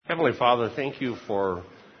Heavenly Father, thank you for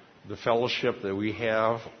the fellowship that we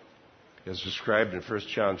have as described in 1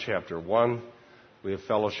 John chapter 1. We have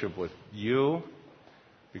fellowship with you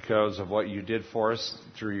because of what you did for us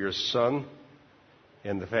through your Son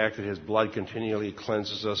and the fact that his blood continually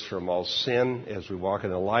cleanses us from all sin as we walk in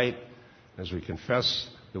the light, as we confess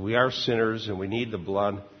that we are sinners and we need the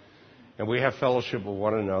blood. And we have fellowship with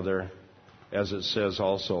one another, as it says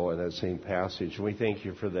also in that same passage. And we thank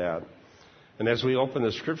you for that. And as we open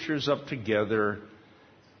the Scriptures up together,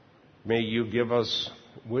 may you give us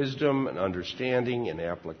wisdom and understanding and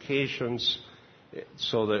applications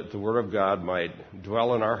so that the Word of God might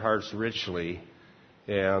dwell in our hearts richly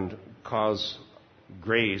and cause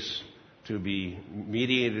grace to be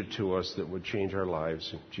mediated to us that would change our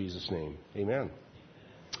lives. In Jesus' name, amen.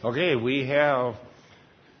 Okay, we have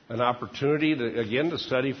an opportunity to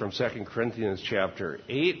study from 2 Corinthians chapter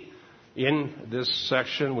 8. In this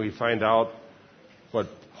section, we find out what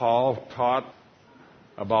Paul taught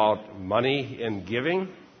about money and giving.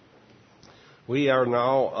 We are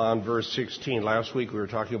now on verse 16. Last week we were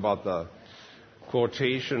talking about the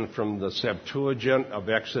quotation from the Septuagint of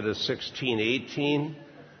Exodus 16:18.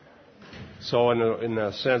 So in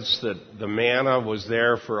the sense that the manna was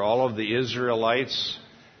there for all of the Israelites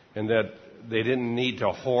and that they didn't need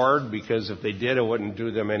to hoard, because if they did, it wouldn't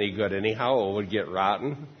do them any good anyhow. It would get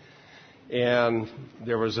rotten. And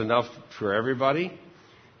there was enough for everybody.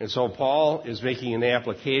 And so Paul is making an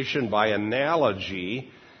application by analogy,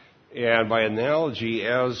 and by analogy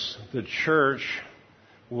as the church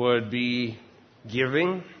would be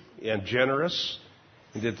giving and generous,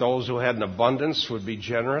 and that those who had an abundance would be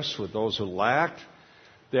generous with those who lacked,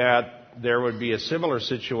 that there would be a similar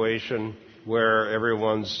situation where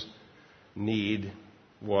everyone's need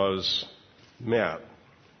was met.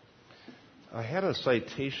 I had a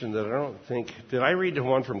citation that I don't think... Did I read the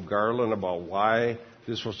one from Garland about why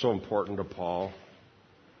this was so important to Paul?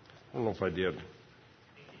 I don't know if I did.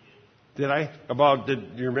 Did I? Do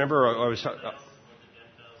you remember?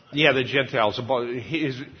 The Gentiles. About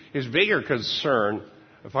his bigger concern,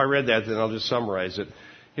 if I read that, then I'll just summarize it.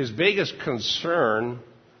 His biggest concern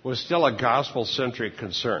was still a gospel-centric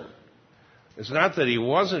concern. It's not that he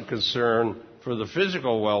wasn't concerned for the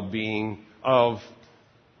physical well-being of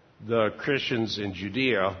the Christians in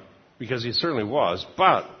Judea, because he certainly was,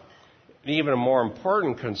 but even a more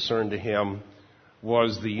important concern to him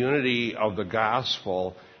was the unity of the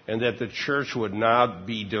gospel, and that the church would not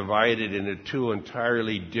be divided into two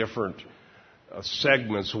entirely different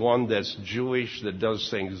segments, one that's Jewish, that does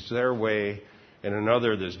things their way, and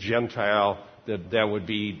another that's Gentile, that would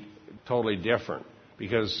be totally different.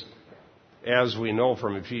 Because as we know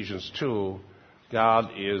from Ephesians 2,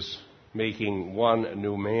 God is making one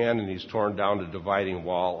new man, and he's torn down the dividing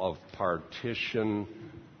wall of partition.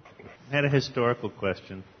 I had a historical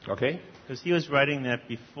question. Okay. Because he was writing that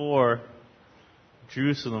before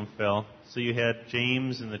Jerusalem fell. So you had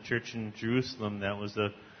James and the church in Jerusalem. That was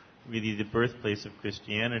really the birthplace of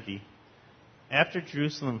Christianity. After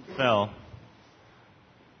Jerusalem fell,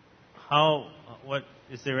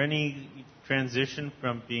 is there any transition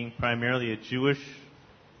from being primarily a Jewish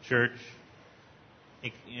church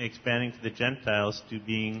expanding to the Gentiles to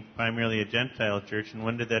being primarily a Gentile church, and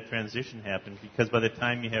when did that transition happen? Because by the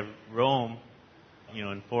time you have Rome,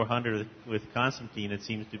 in 400 with Constantine, it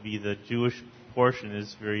seems to be the Jewish portion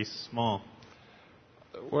is very small.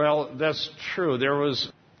 Well, that's true. There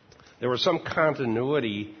was some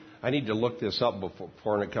continuity. I need to look this up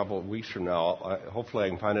before in a couple of weeks from now. Hopefully I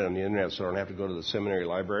can find it on the internet so I don't have to go to the seminary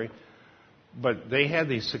library. But they had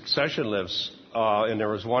these succession lists, and there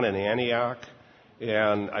was one in Antioch,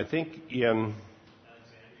 and I think in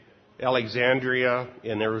Alexandria,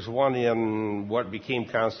 and there was one in what became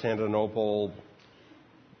Constantinople.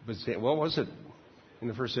 What was it in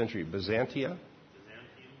the first century? Byzantium?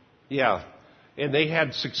 Yeah. And they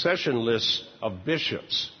had succession lists of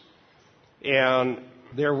bishops. And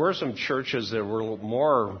there were some churches that were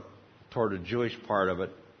more toward the Jewish part of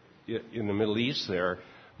it in the Middle East there.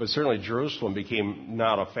 But certainly Jerusalem became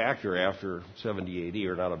not a factor after 70 AD,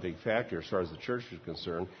 or not a big factor as far as the church was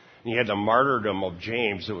concerned. And you had the martyrdom of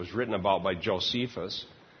James that was written about by Josephus,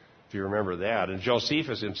 if you remember that. And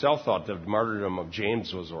Josephus himself thought the martyrdom of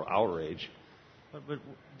James was an outrage. But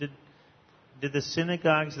did the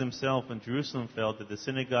synagogues themselves, when Jerusalem fell, did the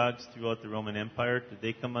synagogues throughout the Roman Empire, did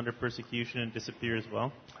they come under persecution and disappear as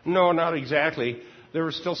well? No, not exactly. There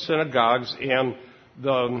were still synagogues, and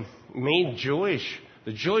the main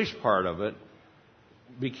the Jewish part of it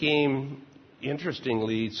became,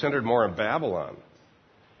 interestingly, centered more in Babylon.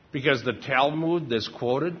 Because the Talmud that's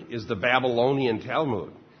quoted is the Babylonian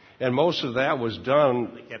Talmud. And most of that was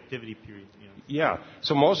done... The captivity period. Yeah.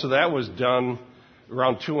 So most of that was done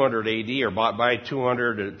around 200 AD, or by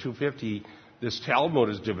 200 to 250. This Talmud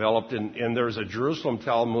is developed, and there's a Jerusalem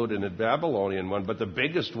Talmud and a Babylonian one, but the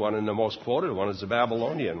biggest one and the most quoted one is the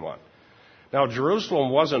Babylonian one. Now,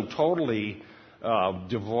 Jerusalem wasn't totally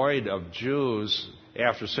devoid of Jews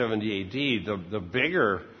after 70 AD. The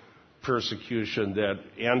bigger persecution that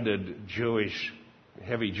ended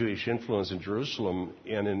heavy Jewish influence in Jerusalem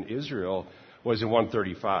and in Israel was in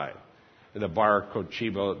 135, the Bar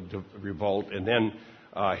Kokhba revolt, and then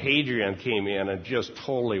Hadrian came in and just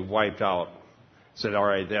totally wiped out, said, all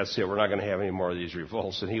right, that's it, we're not going to have any more of these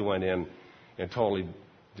revolts, and he went in and totally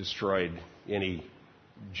destroyed any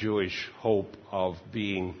Jewish hope of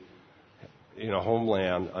being in a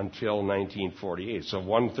homeland until 1948, so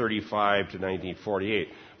 135 to 1948.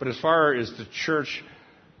 But as far as the church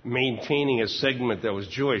maintaining a segment that was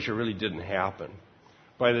Jewish, it really didn't happen.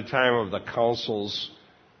 By the time of the councils,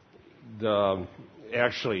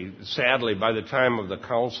 sadly, by the time of the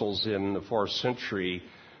councils in the 4th century,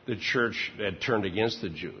 the church had turned against the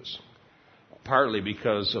Jews, partly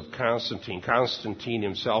because of Constantine. Constantine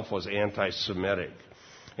himself was anti-Semitic.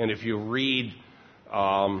 And if you read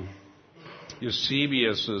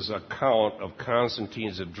Eusebius's account of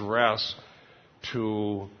Constantine's address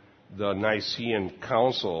to the Nicene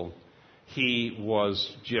Council, he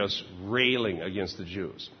was just railing against the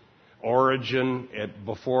Jews. Origen,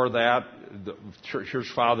 before that, the church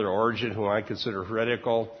father Origen, whom I consider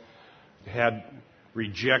heretical, had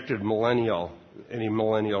rejected any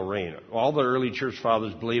millennial reign. All the early church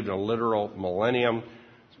fathers believed in a literal millennium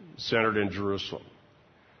centered in Jerusalem.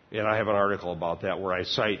 And I have an article about that where I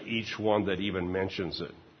cite each one that even mentions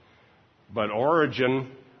it. But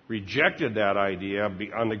Origen rejected that idea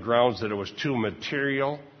on the grounds that it was too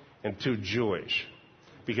material and too Jewish.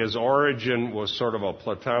 Because Origen was sort of a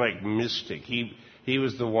Platonic mystic. He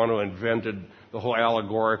was the one who invented the whole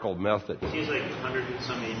allegorical method. It seems like 100 and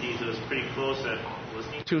some AD, so it was pretty close,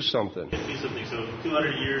 wasn't he? 2-something. 2-something, so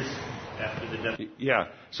 200 years after the death. Yeah.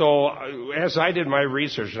 So as I did my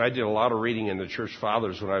research, and I did a lot of reading in the church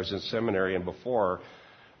fathers when I was in seminary and before,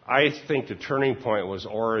 I think the turning point was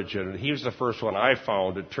Origen. He was the first one I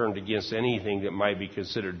found that turned against anything that might be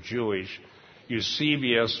considered Jewish.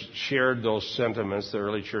 Eusebius shared those sentiments, the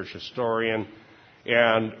early church historian,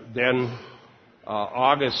 and then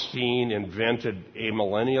Augustine invented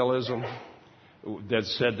amillennialism that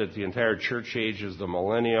said that the entire church age is the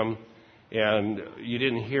millennium, and you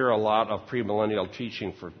didn't hear a lot of premillennial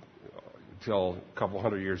teaching until a couple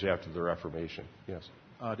hundred years after the Reformation. Yes.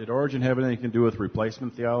 Did Origen have anything to do with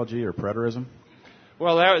replacement theology or preterism?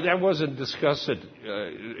 Well, that wasn't discussed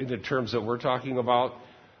in the terms that we're talking about.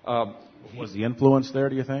 Was the influence there,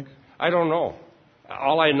 do you think? I don't know.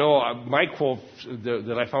 All I know, my quote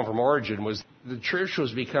that I found from Origen was the church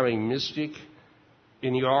was becoming mystic,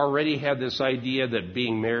 and you already had this idea that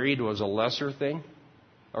being married was a lesser thing,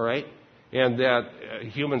 all right? And that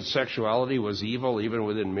human sexuality was evil even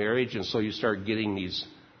within marriage, and so you start getting these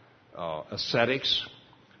ascetics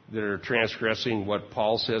that are transgressing what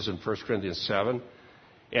Paul says in 1 Corinthians 7.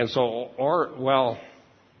 And so,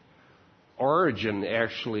 Origen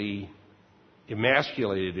actually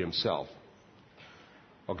emasculated himself.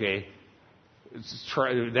 Okay?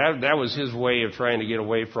 That was his way of trying to get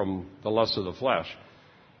away from the lust of the flesh.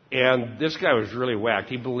 And this guy was really whacked.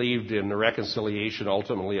 He believed in the reconciliation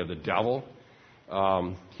ultimately of the devil.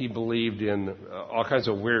 He believed in all kinds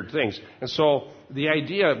of weird things. And so the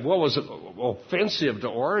idea, what was offensive to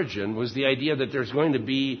Origen was the idea that there's going to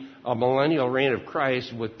be a millennial reign of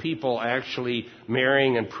Christ with people actually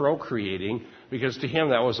marrying and procreating, because to him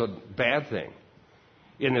that was a bad thing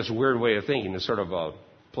in this weird way of thinking, this sort of a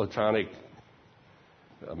Platonic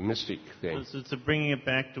mystic thing. So bringing it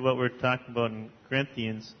back to what we're talking about in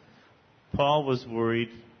Corinthians, Paul was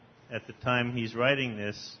worried at the time he's writing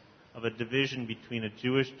this of a division between a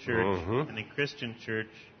Jewish church and a Christian church.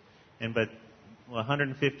 And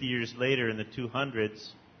 150 years later, in the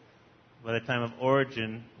 200s, by the time of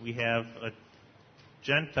Origen, we have a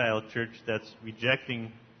Gentile church that's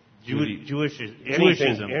rejecting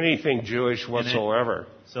Jewishism. Anything Jewish whatsoever.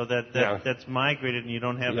 So that's migrated, and you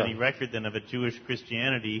don't have any record then of a Jewish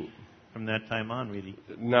Christianity from that time on, really.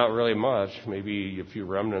 Not really much. Maybe a few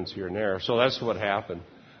remnants here and there. So that's what happened.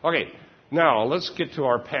 Okay, now let's get to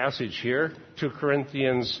our passage here, 2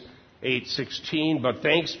 Corinthians 8:16. But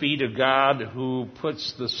thanks be to God who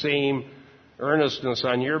puts the same earnestness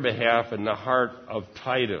on your behalf in the heart of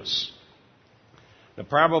Titus. Now,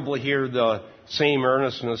 probably here the same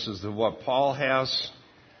earnestness is what Paul has.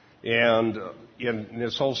 And in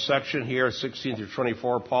this whole section here, 16 through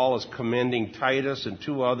 24, Paul is commending Titus and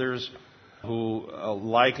two others who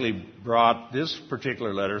likely brought this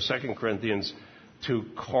particular letter, 2 Corinthians, to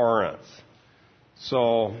Corinth.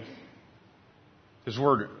 So this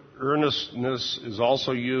word earnestness is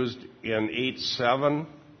also used in 8:7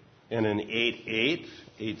 and in 8:8,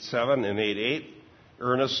 8:7 and 8:8.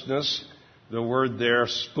 Earnestness, the word there,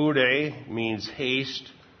 spude, means haste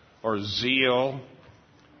or zeal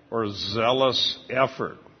or zealous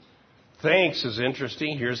effort. Thanks is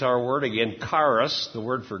interesting. Here's our word again, charis, the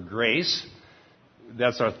word for grace.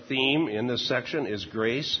 That's our theme in this section is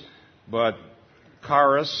grace. But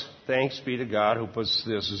charis, thanks be to God who puts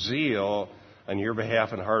this zeal on your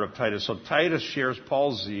behalf in the heart of Titus. So Titus shares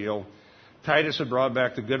Paul's zeal. Titus had brought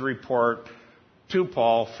back the good report to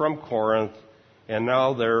Paul from Corinth, and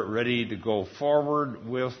now they're ready to go forward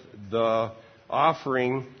with the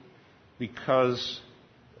offering because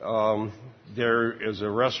there is a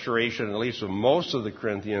restoration, at least of most of the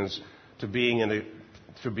Corinthians, to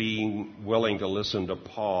being willing to listen to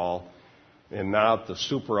Paul and not the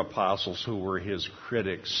super apostles who were his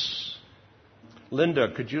critics.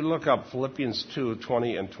 Linda, could you look up Philippians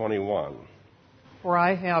 2:20 and 21? For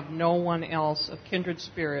I have no one else of kindred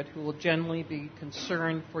spirit who will genuinely be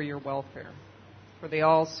concerned for your welfare. For they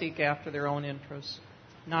all seek after their own interests,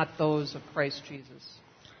 not those of Christ Jesus.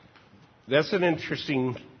 That's an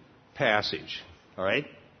interesting passage, all right?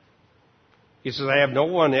 He says, I have no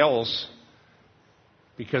one else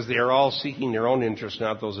because they are all seeking their own interests,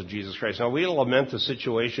 not those of Jesus Christ. Now, we lament the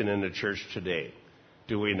situation in the church today,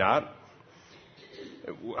 do we not?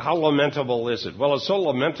 How lamentable is it? Well, it's so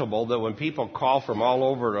lamentable that when people call from all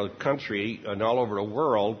over the country and all over the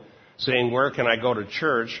world saying, where can I go to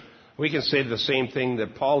church? We can say the same thing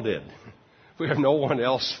that Paul did. We have no one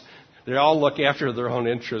else. They all look after their own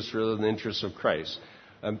interests rather than the interests of Christ.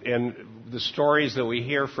 And the stories that we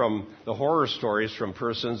hear from, the horror stories from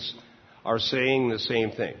persons are saying the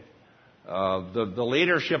same thing. The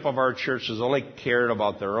leadership of our church has only cared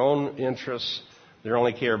about their own interests. They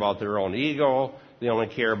only care about their own ego. They only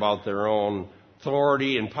care about their own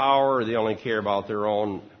authority and power. They only care about their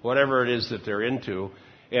own whatever it is that they're into.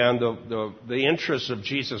 And the interests of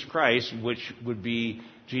Jesus Christ, which would be,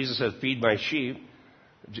 Jesus says, feed my sheep.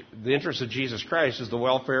 The interest of Jesus Christ is the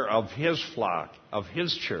welfare of His flock, of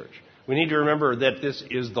His church. We need to remember that this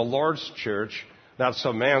is the Lord's church, not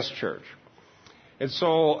some man's church. And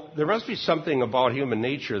so there must be something about human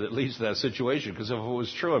nature that leads to that situation, because if it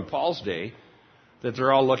was true in Paul's day, that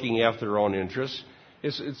they're all looking after their own interests,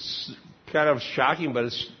 it's kind of shocking, but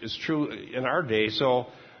it's true in our day. So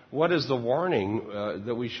what is the warning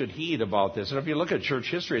that we should heed about this? And if you look at church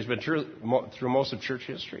history, it's been true through most of church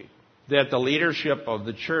history, that the leadership of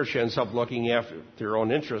the church ends up looking after their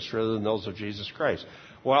own interests rather than those of Jesus Christ.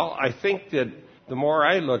 Well, I think that the more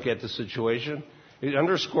I look at the situation, it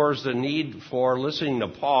underscores the need for listening to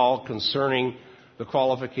Paul concerning the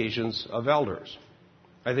qualifications of elders.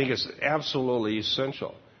 I think it's absolutely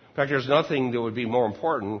essential. In fact, there's nothing that would be more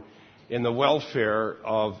important in the welfare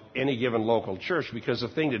of any given local church, because the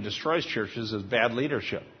thing that destroys churches is bad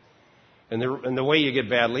leadership. And the way you get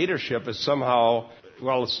bad leadership is somehow,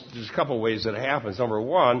 well, there's a couple of ways that it happens. Number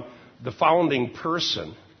one, the founding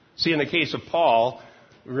person. See, in the case of Paul,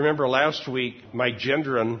 remember last week, Mike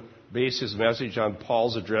Gendron based his message on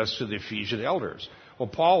Paul's address to the Ephesian elders. Well,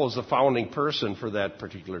 Paul was the founding person for that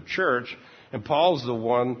particular church, and Paul's the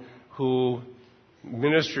one who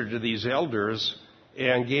ministered to these elders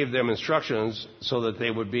and gave them instructions so that they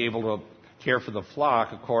would be able to care for the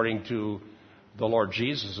flock according to the Lord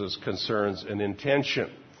Jesus' concerns and intention.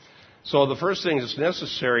 So the first thing that's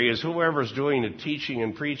necessary is whoever's doing the teaching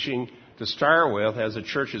and preaching to start with as the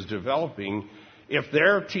church is developing, if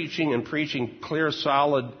they're teaching and preaching clear,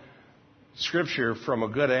 solid Scripture from a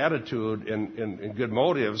good attitude and good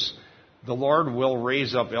motives, the Lord will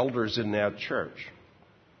raise up elders in that church,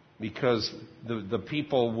 because the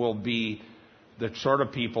people will be the sort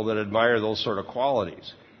of people that admire those sort of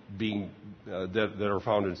qualities, being that are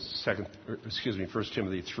found in 1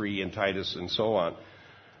 Timothy 3 and Titus and so on.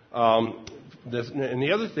 And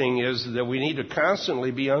the other thing is that we need to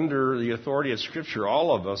constantly be under the authority of Scripture,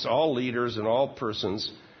 all of us, all leaders and all persons,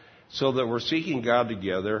 so that we're seeking God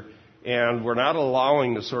together and we're not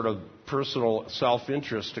allowing the sort of personal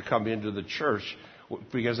self-interest to come into the church,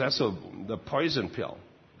 because that's the poison pill.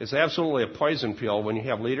 It's absolutely a poison pill when you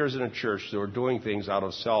have leaders in a church that are doing things out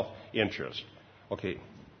of self-interest. Okay.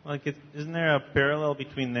 Isn't there a parallel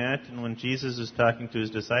between that and when Jesus is talking to His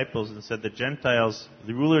disciples and said, the Gentiles,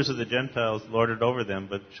 the rulers of the Gentiles lord it over them,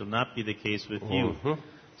 but shall not be the case with you. Mm-hmm.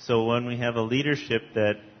 So when we have a leadership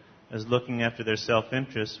that is looking after their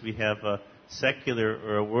self-interest, we have a secular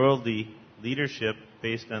or a worldly leadership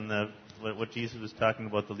based on the what Jesus was talking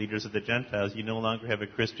about, the leaders of the Gentiles. You no longer have a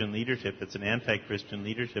Christian leadership. It's an anti-Christian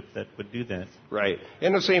leadership that would do that. Right.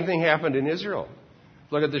 And the same thing happened in Israel.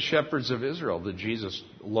 Look at the shepherds of Israel that Jesus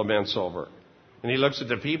laments over. And he looks at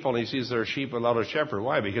the people and he sees their sheep without a shepherd.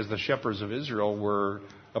 Why? Because the shepherds of Israel were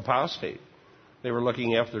apostate. They were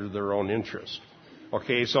looking after their own interest.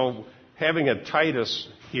 Okay, so having a Titus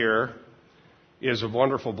here is a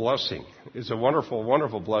wonderful blessing. It's a wonderful,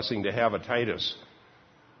 wonderful blessing to have a Titus,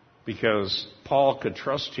 because Paul could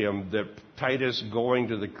trust him that Titus going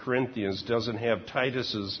to the Corinthians doesn't have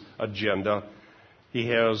Titus's agenda. He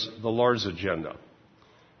has the Lord's agenda.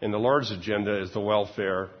 And the Lord's agenda is the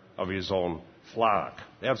welfare of his own flock.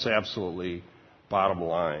 That's absolutely bottom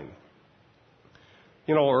line.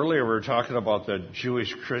 You know, earlier we were talking about the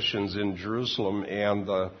Jewish Christians in Jerusalem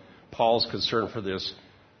and Paul's concern for this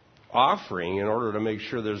offering in order to make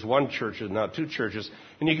sure there's one church and not two churches.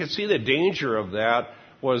 And you can see the danger of that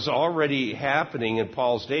was already happening in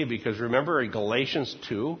Paul's day, because remember in Galatians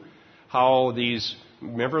 2 how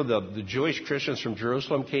remember the Jewish Christians from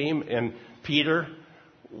Jerusalem came and Peter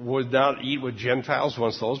would not eat with Gentiles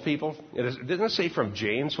once those people. Didn't it say from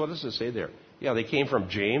James? What does it say there? Yeah, they came from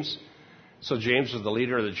James. So James was the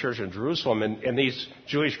leader of the church in Jerusalem, and these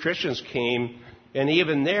Jewish Christians came, and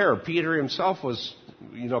even there, Peter himself was,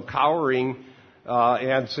 cowering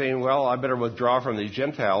and saying, well, I better withdraw from these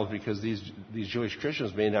Gentiles because these Jewish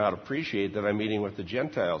Christians may not appreciate that I'm meeting with the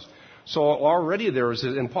Gentiles. So already there was,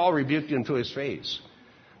 and Paul rebuked him to his face,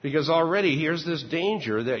 because already here's this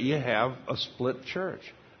danger that you have a split church,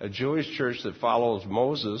 a Jewish church that follows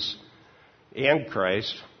Moses and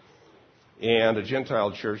Christ, and a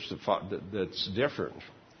Gentile church that's different.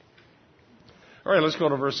 All right, let's go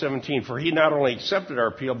to verse 17. For he not only accepted our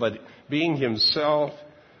appeal, but being himself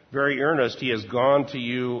very earnest, he has gone to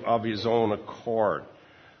you of his own accord.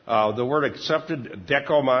 The word accepted,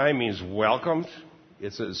 dekomai, means welcomed.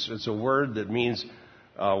 It's a word that means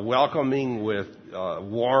welcoming with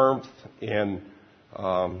warmth and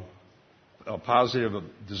a positive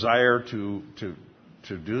desire to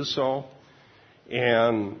do so.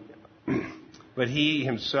 But he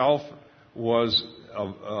himself was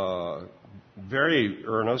very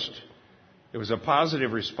earnest. It was a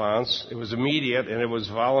positive response. It was immediate, and it was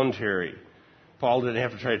voluntary. Paul didn't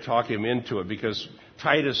have to try to talk him into it, because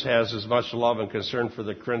Titus has as much love and concern for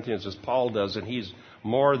the Corinthians as Paul does, and he's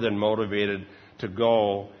more than motivated to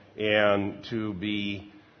go and to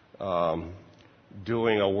be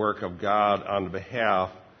doing a work of God on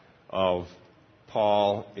behalf of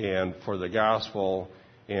Paul and for the gospel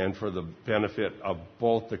and for the benefit of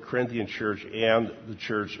both the Corinthian church and the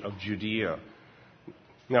church of Judea.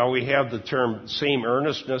 Now we have the term same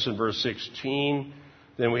earnestness in verse 16.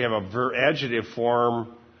 Then we have a adjective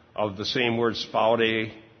form of the same word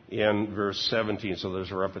spoude in verse 17. So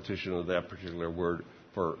there's a repetition of that particular word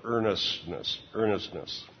for earnestness.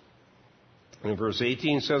 And verse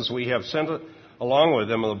 18 says, we have sent along with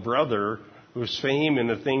them a brother whose fame in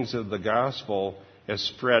the things of the gospel has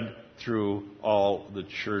spread through all the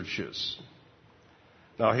churches.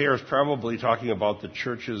 Now here is probably talking about the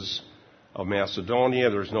churches of Macedonia.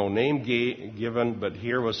 There's no name given, but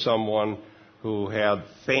here was someone who had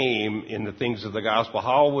fame in the things of the gospel.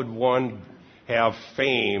 How would one have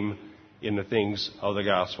fame in the things of the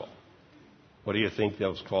gospel? What do you think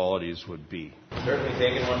those qualities would be? Certainly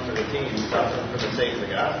taking one for the team, suffering for the sake of the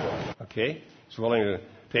gospel. Okay, he's willing to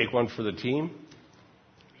take one for the team.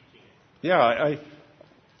 Yeah, I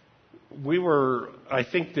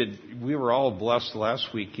think that we were all blessed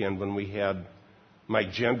last weekend when we had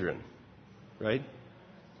Mike Gendron, right?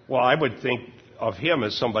 Well, I would think of him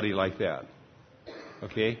as somebody like that.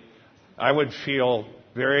 Okay? I would feel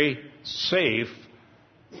very safe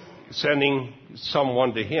sending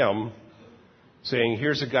someone to him saying,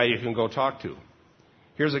 here's a guy you can go talk to.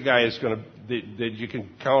 Here's a guy that you can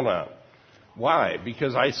count on. Why?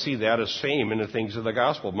 Because I see that as fame in the things of the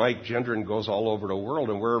gospel. Mike Gendron goes all over the world,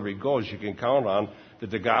 and wherever he goes, you can count on that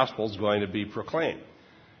the gospel is going to be proclaimed.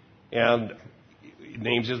 And he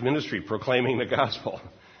names his ministry, Proclaiming the Gospel.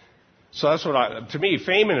 So that's to me,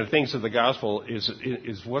 fame in the things of the gospel is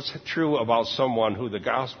what's true about someone who the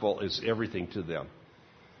gospel is everything to them.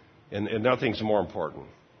 And nothing's more important.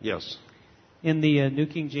 Yes? In the New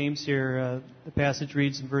King James here, the passage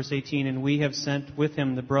reads in verse 18, and we have sent with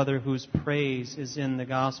him the brother whose praise is in the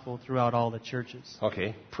gospel throughout all the churches.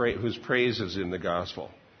 Okay, whose praise is in the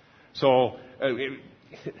gospel. So,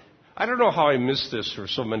 I don't know how I missed this for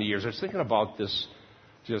so many years. I was thinking about this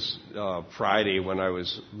just Friday when I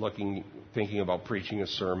was thinking about preaching a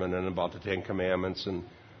sermon and about the Ten Commandments and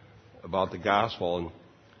about the gospel. And I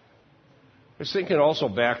was thinking also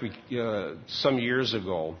back some years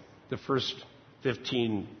ago, the first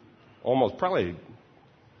 15, almost probably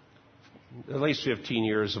at least 15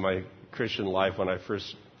 years of my Christian life when I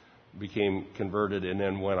first became converted and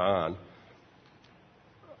then went on.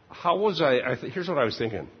 How was here's what I was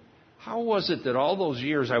thinking. How was it that all those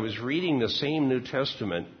years I was reading the same New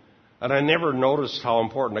Testament and I never noticed how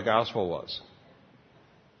important the gospel was?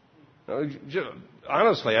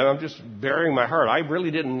 Honestly, I'm just bearing my heart. I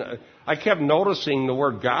really didn't. I kept noticing the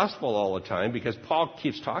word gospel all the time because Paul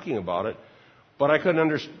keeps talking about it, but I couldn't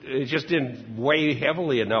understand. It just didn't weigh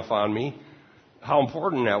heavily enough on me how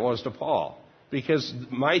important that was to Paul. Because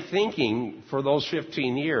my thinking for those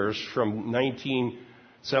 15 years, from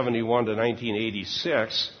 1971 to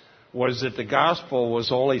 1986, was that the gospel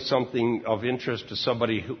was only something of interest to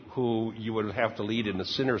somebody who you would have to lead in the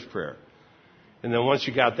sinner's prayer. And then once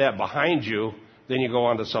you got that behind you, then you go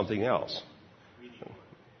on to something else.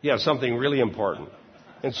 Yeah, something really important.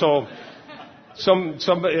 And so,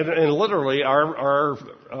 and literally our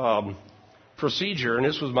procedure, and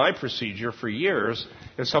this was my procedure for years,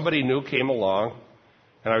 if somebody new came along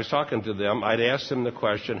and I was talking to them, I'd ask them the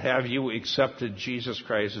question, have you accepted Jesus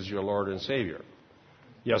Christ as your Lord and Savior?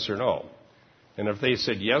 Yes or no? And if they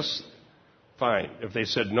said yes, fine. If they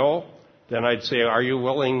said no, then I'd say, are you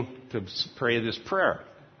willing to pray this prayer?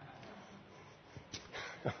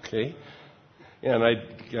 Okay. And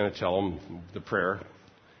I'd kind of tell them the prayer.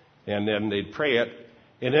 And then they'd pray it.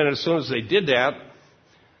 And then as soon as they did that,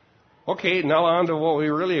 okay, now on to what we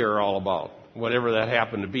really are all about. Whatever that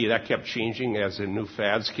happened to be. That kept changing as the new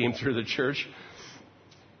fads came through the church.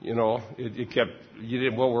 You know, it kept,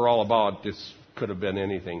 what we're all about, this could have been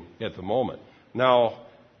anything at the moment. Now,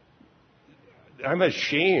 I'm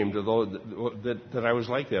ashamed that I was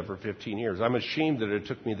like that for 15 years. I'm ashamed that it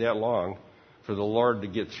took me that long for the Lord to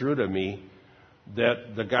get through to me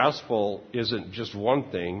that the gospel isn't just one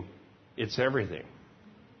thing, it's everything.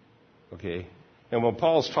 Okay? And when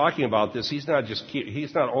Paul's talking about this, he's not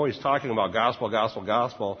always talking about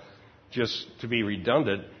gospel, just to be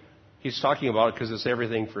redundant. He's talking about it because it's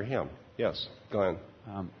everything for him. Yes, go ahead.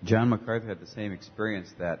 John MacArthur had the same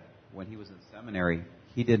experience that when he was in seminary,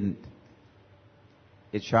 it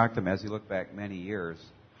shocked him as he looked back many years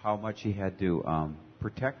how much he had to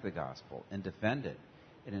protect the gospel and defend it,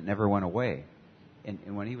 and it never went away.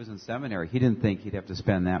 And when he was in seminary, he didn't think he'd have to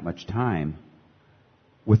spend that much time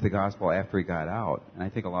with the gospel after he got out. And I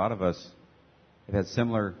think a lot of us have had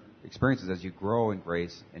similar experiences. As you grow in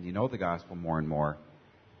grace and you know the gospel more and more,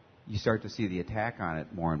 you start to see the attack on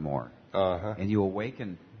it more and more. Uh-huh. And you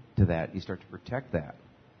awaken to that. You start to protect that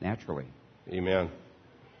naturally. Amen.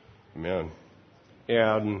 Amen.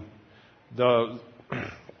 And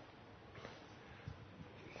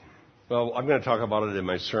well, I'm going to talk about it in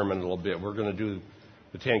my sermon a little bit. We're going to do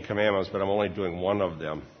the Ten Commandments, but I'm only doing one of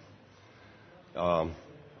them.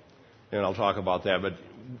 And I'll talk about that. But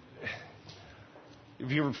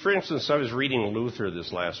for instance, I was reading Luther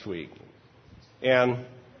this last week. And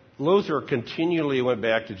Luther continually went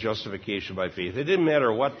back to justification by faith. It didn't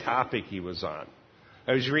matter what topic he was on.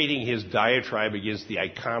 I was reading his diatribe against the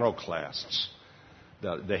iconoclasts,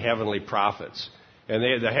 the heavenly prophets. And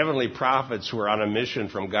the heavenly prophets were on a mission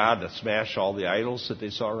from God to smash all the idols that they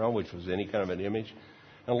saw around, which was any kind of an image.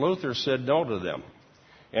 And Luther said no to them.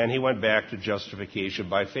 And he went back to justification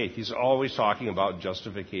by faith. He's always talking about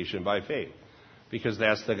justification by faith because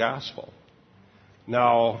that's the gospel.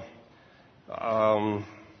 Now,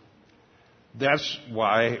 that's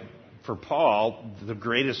why for Paul, the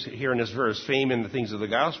greatest here in this verse, fame in the things of the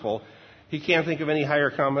gospel, he can't think of any higher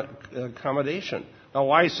accommodation. Now,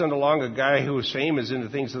 why send along a guy whose fame is in the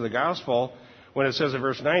things of the gospel when it says in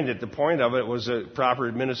verse 9 that the point of it was a proper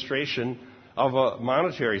administration of a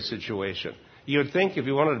monetary situation? You would think if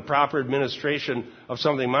you wanted a proper administration of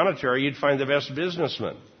something monetary, you'd find the best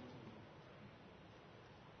businessman.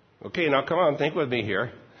 Okay, now come on, think with me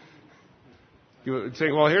here. You would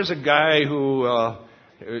think, well, here's a guy who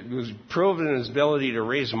was proven in his ability to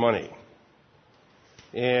raise money.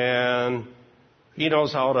 And he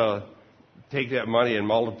knows how to take that money and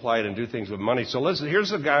multiply it and do things with money. So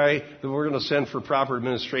here's a guy that we're going to send for proper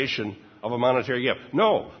administration of a monetary gift.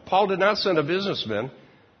 No, Paul did not send a businessman.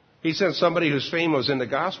 He sent somebody whose fame was in the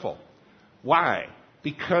gospel. Why?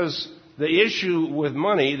 Because the issue with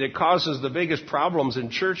money that causes the biggest problems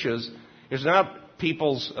in churches is not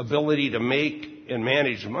people's ability to make and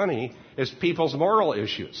manage money. It's people's moral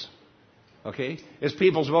issues. Okay? It's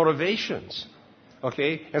people's motivations.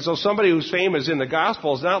 Okay? And so somebody whose fame is in the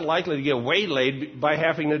gospel is not likely to get waylaid by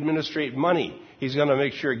having to administrate money. He's going to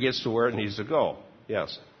make sure it gets to where it needs to go.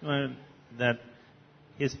 Yes? That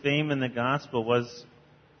his fame in the gospel was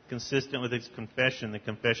consistent with his confession, the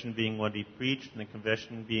confession being what he preached and the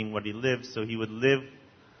confession being what he lived, so he would live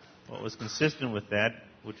what was consistent with that,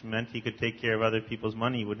 which meant he could take care of other people's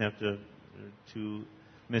money. He wouldn't have to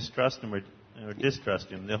mistrust him or distrust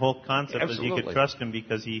him. The whole concept is you could trust him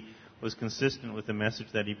because he was consistent with the message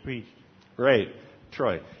that he preached. Right,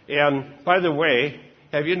 Troy. And by the way,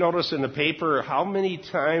 have you noticed in the paper how many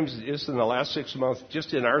times just in the last 6 months,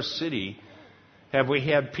 just in our city, have we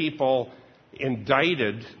had people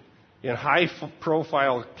indicted in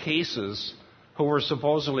high-profile cases who were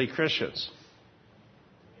supposedly Christians?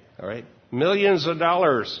 All right? Millions of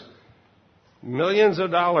dollars. Millions of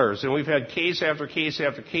dollars. And we've had case after case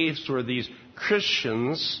after case where these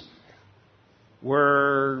Christians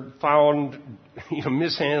were found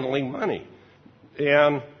mishandling money.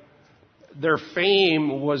 And their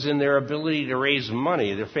fame was in their ability to raise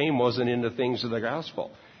money. Their fame wasn't in the things of the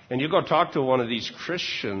gospel. And you go talk to one of these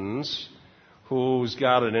Christians who's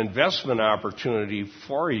got an investment opportunity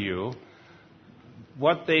for you,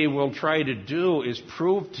 what they will try to do is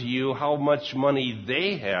prove to you how much money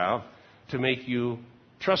they have to make you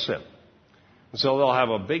trust them. And so they'll have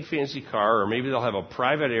a big fancy car, or maybe they'll have a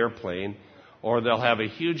private airplane, or they'll have a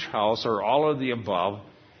huge house, or all of the above,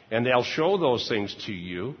 and they'll show those things to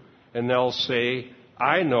you, and they'll say,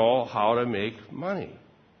 I know how to make money,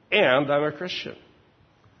 and I'm a Christian.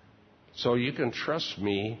 So you can trust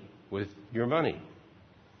me with your money.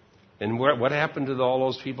 And what happened to all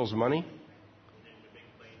those people's money?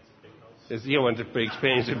 You went to big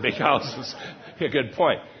planes and big houses. A good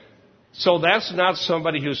point. So that's not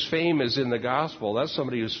somebody whose fame is in the gospel. That's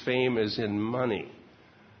somebody whose fame is in money.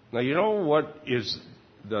 Now, you know what is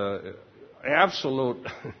the absolute...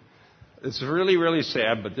 It's really, really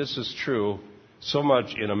sad, but this is true so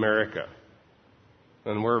much in America.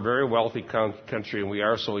 And we're a very wealthy country, and we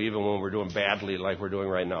are so even when we're doing badly like we're doing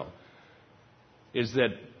right now. Is that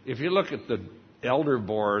if you look at the elder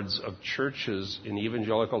boards of churches, in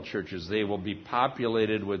evangelical churches, they will be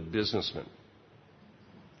populated with businessmen.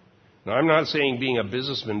 Now, I'm not saying being a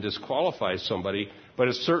businessman disqualifies somebody, but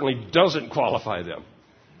it certainly doesn't qualify them.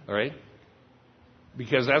 All right?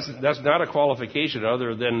 Because that's not a qualification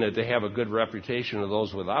other than that they have a good reputation of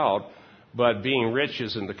those without, but being rich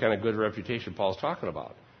isn't the kind of good reputation Paul's talking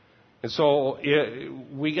about. And so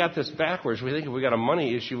we got this backwards. We think if we got a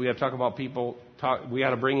money issue, we got to talk about people. We got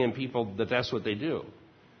to bring in people that's what they do.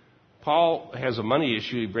 Paul has a money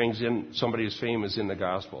issue. He brings in somebody whose fame is in the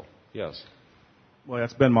gospel. Yes. Well,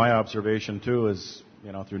 that's been my observation too. Is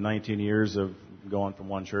through 19 years of going from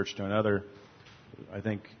one church to another, I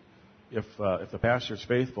think if the pastor's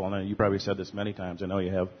faithful, and you probably said this many times, I know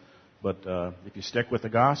you have, but if you stick with the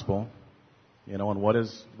gospel, and what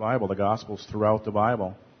is the Bible? The gospel's throughout the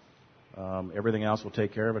Bible. Everything else will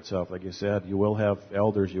take care of itself. Like you said, you will have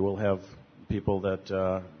elders, you will have people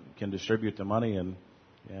that can distribute the money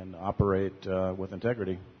and operate with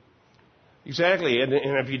integrity. Exactly, and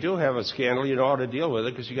if you do have a scandal, you know how to deal with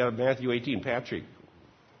it because you got Matthew 18. Patrick.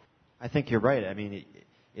 I think you're right. I mean,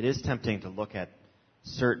 it is tempting to look at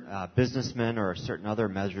certain businessmen or certain other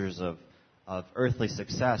measures of earthly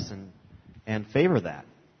success and favor that.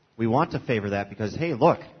 We want to favor that because, hey,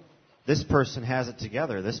 look, this person has it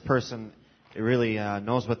together. This person really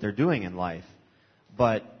knows what they're doing in life.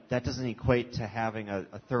 But that doesn't equate to having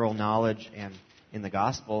a thorough knowledge and in the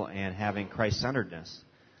gospel and having Christ-centeredness.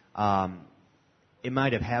 It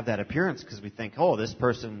might have that appearance because we think, oh, this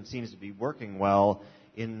person seems to be working well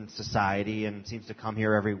in society and seems to come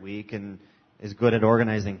here every week and is good at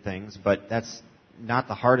organizing things, but that's not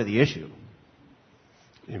the heart of the issue.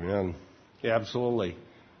 Amen. Yeah, absolutely.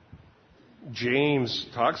 James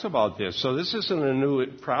talks about this. So this isn't a new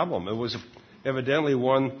problem. It was evidently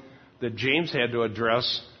one that James had to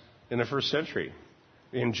address in the first century.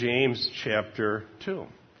 In James chapter 2.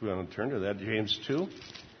 If we want to turn to that, James 2.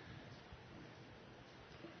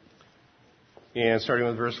 And starting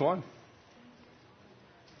with verse 1.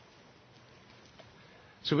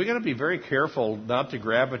 So we've got to be very careful not to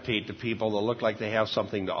gravitate to people that look like they have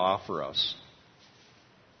something to offer us.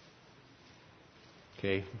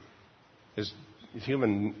 Okay? It's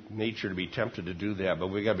human nature to be tempted to do that, but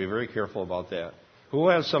we've got to be very careful about that. Who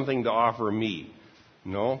has something to offer me?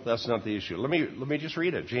 No, that's not the issue. Let me just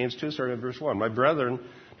read it. James 2, starting with verse 1. My brethren,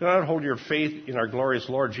 do not hold your faith in our glorious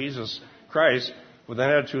Lord Jesus Christ with an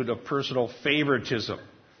attitude of personal favoritism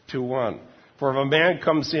to one. For if a man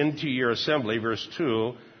comes into your assembly, verse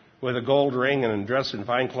 2, with a gold ring and dressed in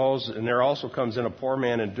fine clothes, and there also comes in a poor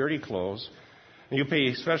man in dirty clothes, and you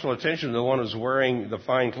pay special attention to the one who's wearing the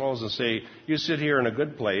fine clothes and say, you sit here in a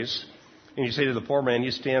good place, and you say to the poor man,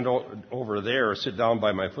 you stand over there or sit down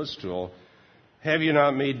by my footstool, Have you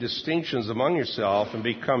not made distinctions among yourself and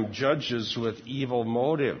become judges with evil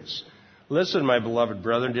motives? Listen, my beloved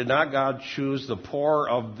brethren, did not God choose the poor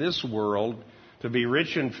of this world to be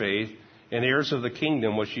rich in faith and heirs of the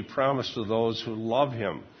kingdom which he promised to those who love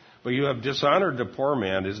him? But you have dishonored the poor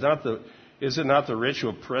man. Is it not the rich who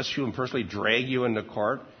oppress you and personally drag you into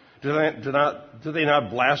court? Do they not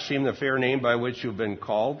blaspheme the fair name by which you have been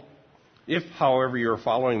called? If, however, you are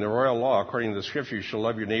following the royal law, according to the Scripture, you shall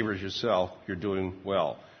love your neighbors yourself, you're doing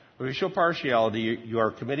well. But if you show partiality, you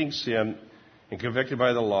are committing sin and convicted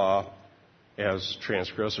by the law as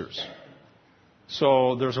transgressors.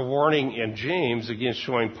 So there's a warning in James against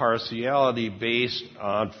showing partiality based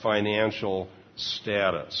on financial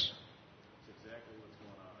status.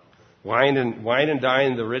 Wine and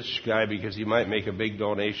dine the rich guy because he might make a big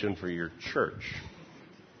donation for your church.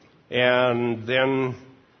 And then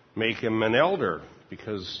make him an elder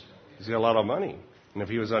because he's got a lot of money. And if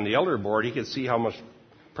he was on the elder board, he could see how much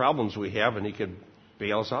problems we have and he could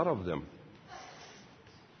bail us out of them.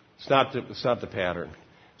 It's not the pattern.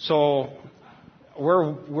 So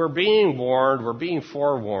we're being warned, we're being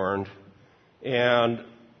forewarned, and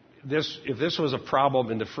if this was a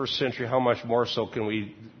problem in the first century, how much more so can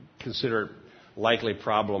we consider likely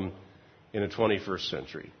problem in the 21st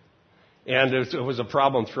century? And it was a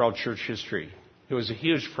problem throughout church history. It was a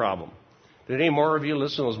huge problem. Did any more of you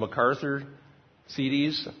listen to those MacArthur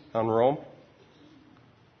CDs on Rome?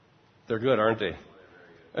 They're good, aren't they?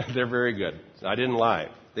 They're very good. I didn't lie.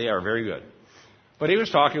 They are very good. But he was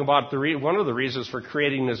talking about one of the reasons for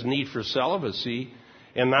creating this need for celibacy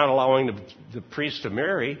and not allowing the priests to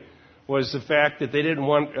marry was the fact that they didn't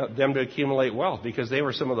want them to accumulate wealth because they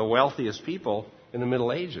were some of the wealthiest people in the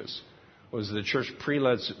Middle Ages. It was the church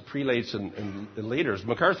prelates and leaders.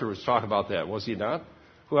 MacArthur was talking about that, was he not?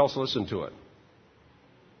 Who else listened to it?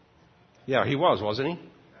 Yeah, he was, wasn't he?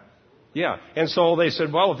 Yeah. And so they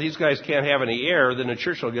said, well, if these guys can't have any heir, then the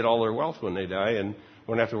church will get all their wealth when they die and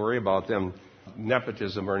won't have to worry about them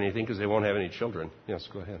nepotism or anything because they won't have any children. Yes,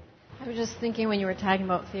 go ahead. I was just thinking when you were talking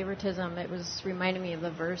about favoritism, it was reminding me of the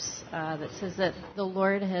verse that says that the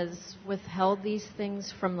Lord has withheld these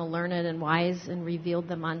things from the learned and wise and revealed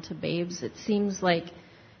them unto babes. It seems like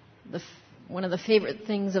one of the favorite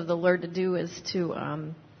things of the Lord to do is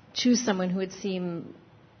to choose someone who would seem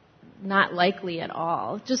not likely at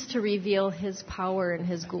all, just to reveal his power and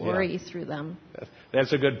his glory through them.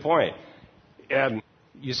 That's a good point. And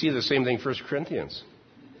you see the same thing in 1 Corinthians.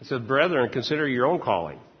 It says, brethren, consider your own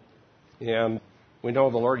calling. And we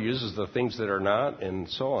know the Lord uses the things that are not and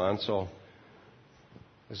so on. So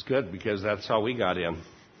it's good because that's how we got in.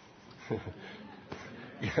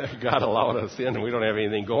 God allowed us in and we don't have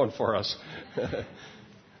anything going for us.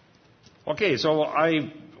 Okay, so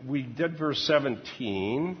we did verse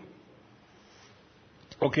 17.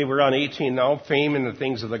 Okay, we're on 18 now. Fame and the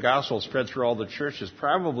things of the gospel spread through all the churches.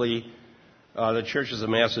 Probably the churches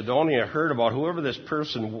of Macedonia heard about whoever this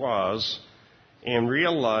person was and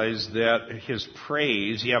realized that his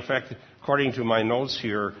praise, in fact, according to my notes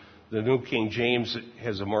here, the New King James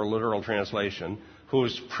has a more literal translation,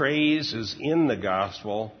 whose praise is in the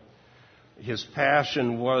gospel. His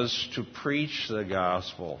passion was to preach the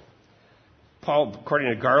gospel. Paul, according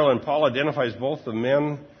to Garland, Paul identifies both the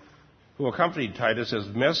men who accompanied Titus as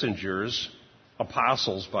messengers,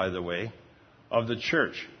 apostles, by the way, of the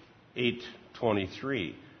church,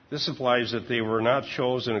 8:23. This implies that they were not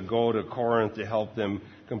chosen to go to Corinth to help them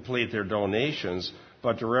complete their donations,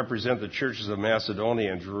 but to represent the churches of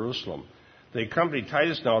Macedonia and Jerusalem. They accompanied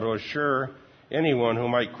Titus now to assure anyone who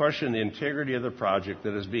might question the integrity of the project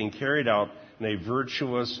that is being carried out in a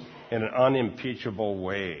virtuous and an unimpeachable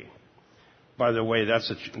way. By the way,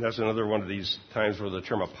 that's another one of these times where the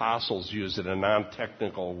term apostles used in a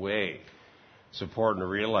non-technical way. It's important to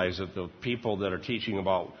realize that the people that are teaching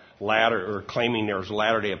about claiming there's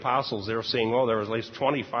Latter-day Apostles, they're saying, there was at least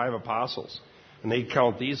 25 apostles. And they'd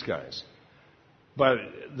count these guys. But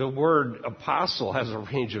the word apostle has a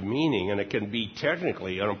range of meaning, and it can be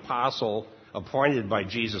technically an apostle appointed by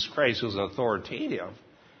Jesus Christ who's an authoritative,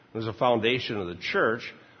 who's a foundation of the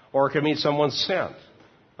church, or it can mean someone sent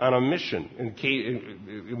on a mission.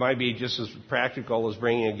 It might be just as practical as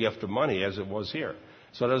bringing a gift of money as it was here.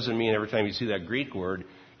 So it doesn't mean every time you see that Greek word,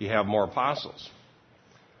 you have more apostles.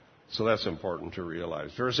 So that's important to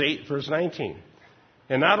realize. Verse 19.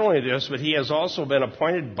 And not only this, but he has also been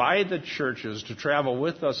appointed by the churches to travel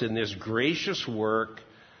with us in this gracious work,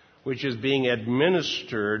 which is being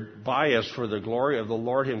administered by us for the glory of the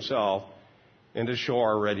Lord himself and to show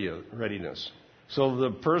our readiness. So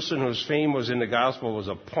the person whose fame was in the gospel was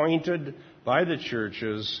appointed by the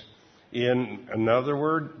churches in another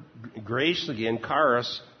word, grace again,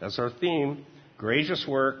 charis, that's our theme, gracious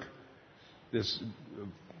work. This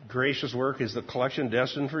gracious work is the collection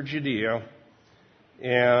destined for Judea.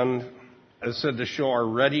 And it said to show our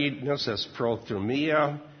readiness as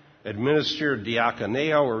prothumia, administer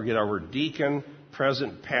diakonia, where we get our word deacon,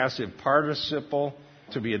 present passive participle,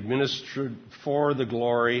 to be administered for the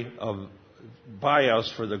glory of, by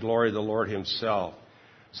us for the glory of the Lord himself.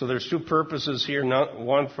 So there's two purposes here,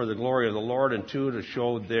 one for the glory of the Lord, and two to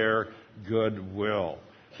show their goodwill,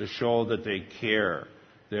 to show that they care.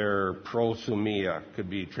 Their prothumia could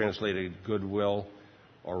be translated goodwill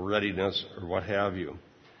or readiness or what have you.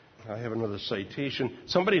 I have another citation.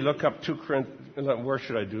 Somebody look up 2 Corinthians. Where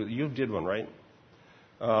should I do it? You did one, right?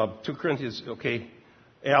 2 Corinthians, okay.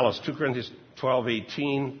 Alice, 2 Corinthians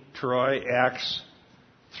 12:18. Troy, Acts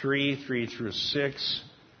 3 through 6.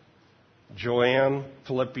 Joanne,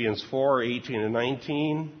 Philippians 4:18 and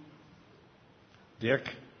 19. Dick,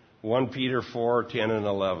 1 Peter 4:10 and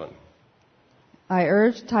 11. I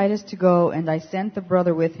urged Titus to go, and I sent the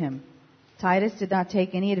brother with him. Titus did not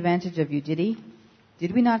take any advantage of you, did he?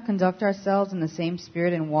 Did we not conduct ourselves in the same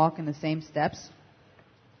spirit and walk in the same steps?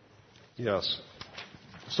 Yes.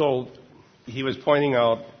 So he was pointing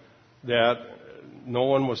out that no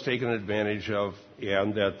one was taken advantage of,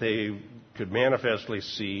 and that they could manifestly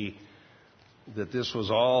see that this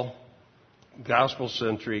was all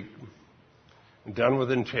gospel-centric, done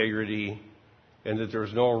with integrity, and that there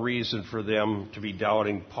was no reason for them to be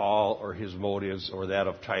doubting Paul or his motives or that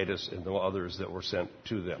of Titus and the others that were sent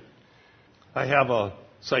to them. I have a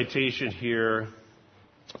citation here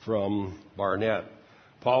from Barnett.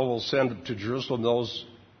 Paul will send to Jerusalem those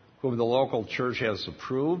whom the local church has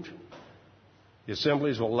approved. The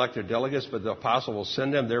assemblies will elect their delegates, but the apostle will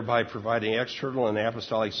send them, thereby providing external and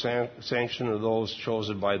apostolic sanction of those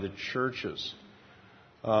chosen by the churches.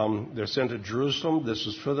 They're sent to Jerusalem. This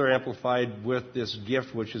is further amplified with this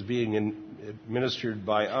gift which is being administered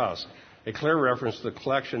by us. A clear reference to the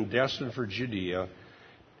collection destined for Judea.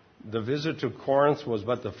 The visit to Corinth was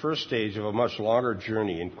but the first stage of a much longer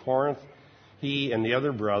journey. In Corinth, he and the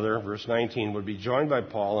other brother, verse 19, would be joined by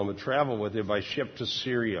Paul and would travel with him by ship to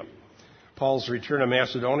Syria. Paul's return to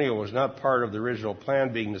Macedonia was not part of the original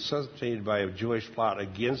plan, being necessitated by a Jewish plot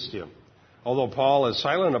against him. Although Paul is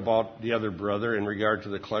silent about the other brother in regard to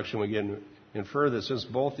the collection, we can infer that since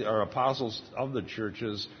both are apostles of the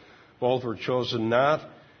churches, both were chosen not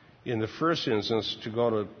in the first instance to go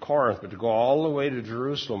to Corinth, but to go all the way to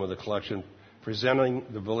Jerusalem with the collection, representing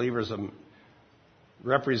the believers of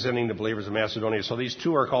Macedonia. So these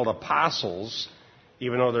two are called apostles,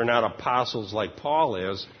 even though they're not apostles like Paul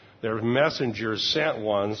is. They're messengers, sent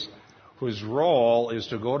ones, whose role is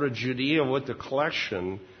to go to Judea with the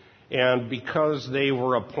collection. And because they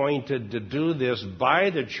were appointed to do this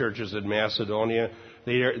by the churches in Macedonia,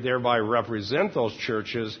 they thereby represent those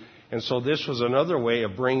churches. And so this was another way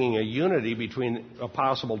of bringing a unity between a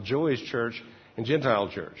possible Jewish church and Gentile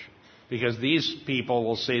church. Because these people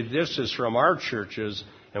will say, this is from our churches,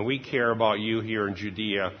 and we care about you here in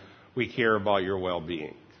Judea. We care about your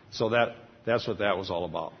well-being. So that's what that was all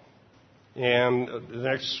about. And the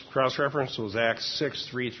next cross-reference was Acts 6,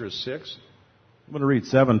 3 through 6. I'm going to read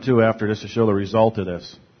 7:2 after just to show the result of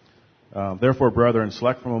this. Therefore, brethren,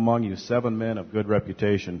 select from among you 7 men of good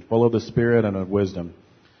reputation, full of the Spirit and of wisdom,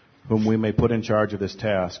 whom we may put in charge of this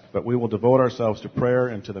task. But we will devote ourselves to prayer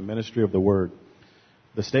and to the ministry of the word.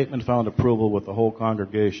 The statement found approval with the whole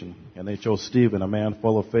congregation, and they chose Stephen, a man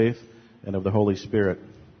full of faith and of the Holy Spirit,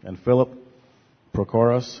 and Philip,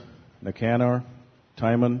 Prochorus, Nicanor,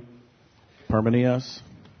 Timon, Parmenius,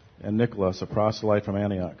 and Nicholas, a proselyte from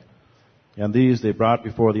Antioch. And these they brought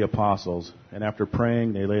before the apostles, and after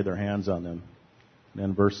praying, they laid their hands on them. And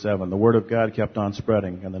then verse 7, the word of God kept on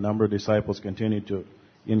spreading, and the number of disciples continued to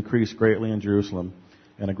increase greatly in Jerusalem,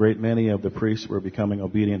 and a great many of the priests were becoming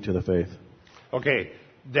obedient to the faith. Okay,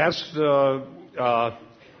 that's the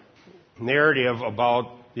narrative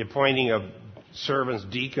about the appointing of servants,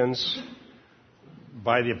 deacons,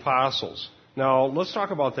 by the apostles. Now, let's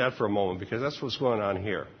talk about that for a moment, because that's what's going on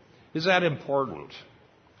here. Is that important?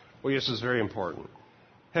 Well, yes, it's very important.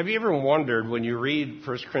 Have you ever wondered when you read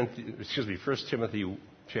 1 Timothy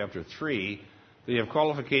chapter 3, that you have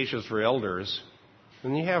qualifications for elders,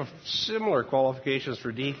 and you have similar qualifications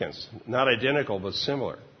for deacons? Not identical, but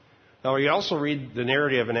similar. Now, you also read the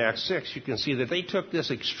narrative in Acts 6, you can see that they took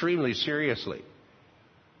this extremely seriously.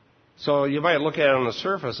 So you might look at it on the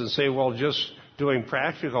surface and say, well, just doing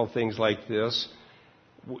practical things like this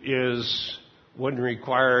wouldn't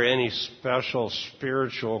require any special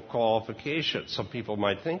spiritual qualifications. Some people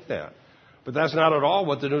might think that. But that's not at all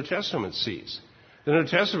what the New Testament sees. The New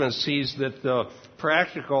Testament sees that the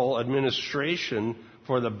practical administration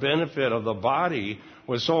for the benefit of the body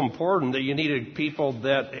was so important that you needed people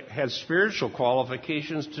that had spiritual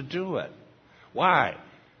qualifications to do it. Why?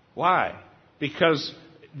 Why? Because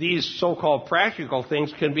these so-called practical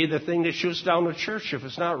things can be the thing that shoots down the church if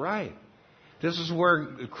it's not right. This is where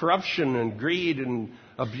corruption and greed and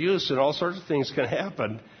abuse and all sorts of things can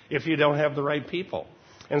happen if you don't have the right people.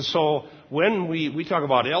 And so when we talk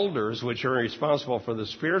about elders, which are responsible for the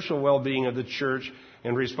spiritual well-being of the church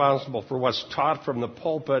and responsible for what's taught from the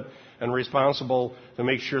pulpit and responsible to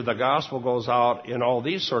make sure the gospel goes out and all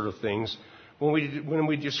these sort of things, when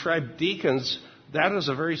we describe deacons, that is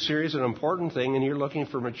a very serious and important thing, and you're looking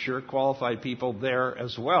for mature, qualified people there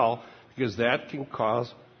as well, because that can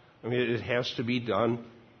cause, it has to be done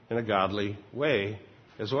in a godly way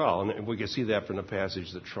as well. And we can see that from the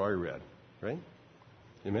passage that Troy read, right?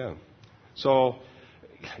 Amen. So,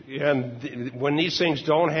 and when these things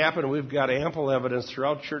don't happen, we've got ample evidence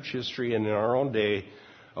throughout church history and in our own day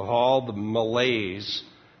of all the malaise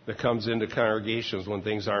that comes into congregations when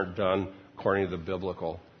things aren't done according to the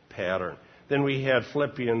biblical pattern. Then we had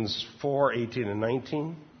Philippians 4:18 and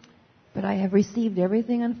 19. But I have received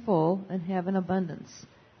everything in full and have an abundance.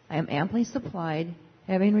 I am amply supplied,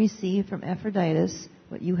 having received from Epaphroditus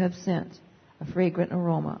what you have sent, a fragrant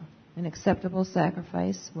aroma, an acceptable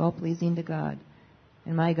sacrifice, well-pleasing to God.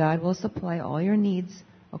 And my God will supply all your needs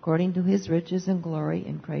according to his riches and glory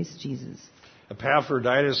in Christ Jesus.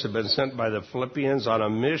 Epaphroditus had been sent by the Philippians on a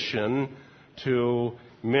mission to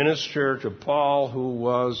minister to Paul, who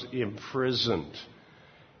was imprisoned.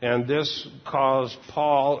 And this caused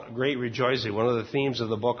Paul great rejoicing. One of the themes of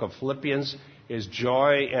the book of Philippians is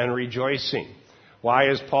joy and rejoicing. Why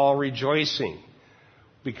is Paul rejoicing?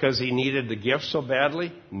 Because he needed the gift so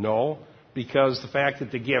badly? No. Because the fact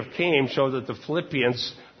that the gift came showed that the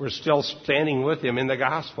Philippians were still standing with him in the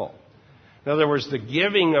gospel. In other words, the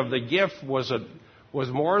giving of the gift was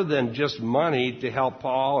more than just money to help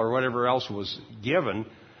Paul or whatever else was given,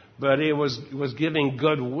 but it was giving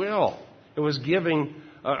goodwill. It was giving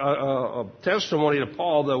a testimony to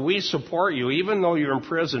Paul that we support you. Even though you're in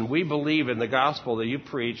prison, we believe in the gospel that you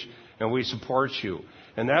preach, and we support you.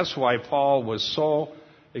 And that's why Paul was so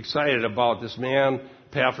excited about this man,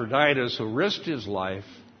 Epaphroditus, who risked his life,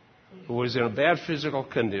 who was in a bad physical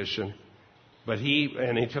condition, but he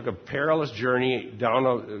took a perilous journey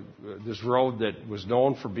down this road that was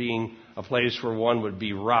known for being a place where one would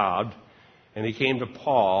be robbed, and he came to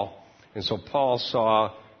Paul, and so Paul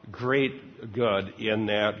saw great good in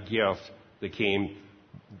that gift that came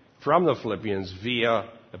from the Philippians via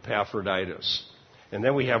Epaphroditus. And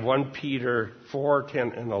then we have 1 Peter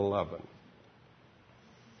 4:10 and 11.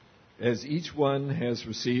 As each one has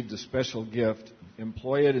received a special gift,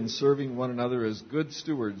 employ it in serving one another as good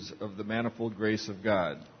stewards of the manifold grace of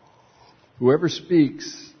God. Whoever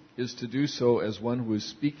speaks is to do so as one who is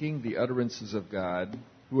speaking the utterances of God.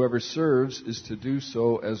 Whoever serves is to do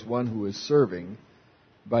so as one who is serving,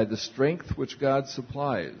 by the strength which God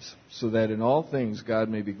supplies, so that in all things God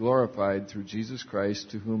may be glorified through Jesus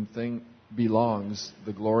Christ, to whom belongs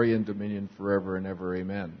the glory and dominion forever and ever.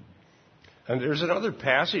 Amen. And there's another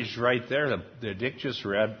passage right there that Dick just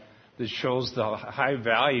read that shows the high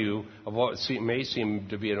value of what may seem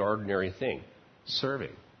to be an ordinary thing, serving.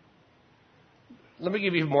 Let me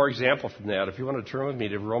give you more example from that. If you want to turn with me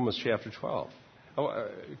to Romans chapter 12. I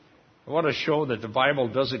want to show that the Bible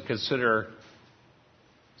doesn't consider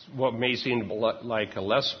what may seem like a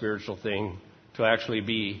less spiritual thing to actually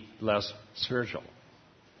be less spiritual.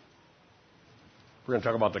 We're going to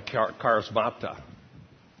talk about the charismata.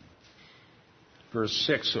 Verse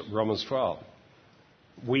 6 of Romans 12.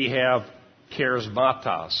 We have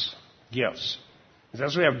charismatas, gifts.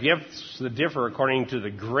 As we have gifts that differ according to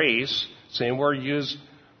the grace, same word used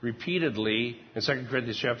repeatedly in 2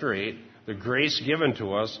 Corinthians chapter 8, the grace given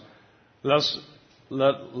to us, let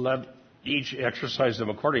each exercise them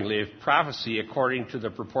accordingly. If prophecy, according to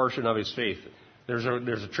the proportion of his faith. There's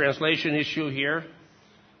a translation issue here,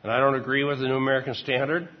 and I don't agree with the New American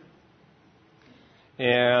Standard.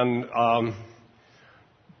 And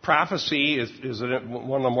prophecy is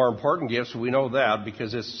one of the more important gifts. We know that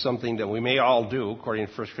because it's something that we may all do, according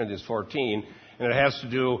to 1 Corinthians 14, and it has to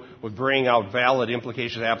do with bringing out valid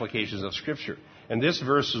implications, applications of Scripture. And this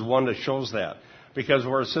verse is one that shows that. Because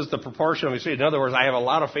where it says the proportion of his faith, in other words, I have a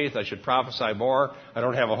lot of faith, I should prophesy more. I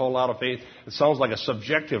don't have a whole lot of faith. It sounds like a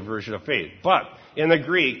subjective version of faith. But in the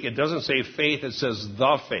Greek, it doesn't say faith, it says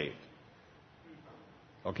the faith.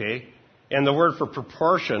 Okay? And the word for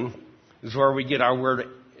proportion is where we get our word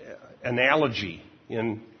analogy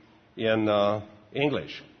in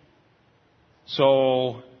English.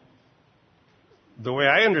 So the way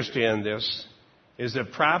I understand this is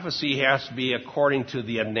that prophecy has to be according to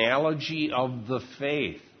the analogy of the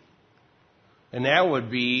faith. And that would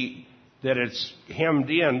be that it's hemmed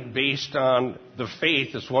in based on the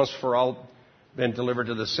faith that's once for all been delivered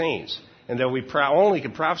to the saints. And that we only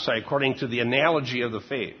can prophesy according to the analogy of the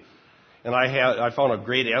faith. And I found a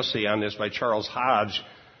great essay on this by Charles Hodge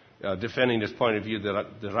defending this point of view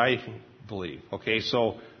that I believe. Okay,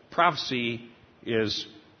 so prophecy is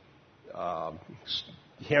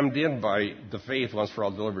hemmed in by the faith once for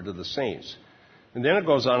all delivered to the saints. And then it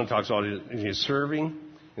goes on and talks about in his serving,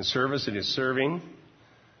 in service, in his serving,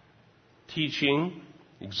 teaching,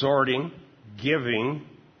 exhorting, giving,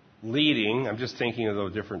 leading. I'm just thinking of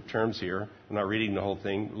those different terms here. I'm not reading the whole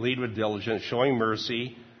thing. Lead with diligence, showing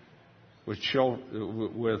mercy, with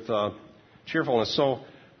cheerfulness. So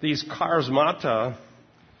these charismata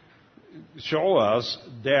show us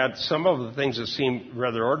that some of the things that seem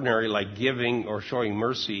rather ordinary, like giving or showing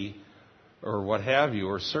mercy or what have you,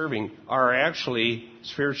 or serving, are actually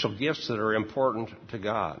spiritual gifts that are important to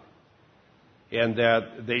God. And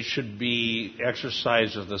that they should be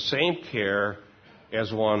exercised with the same care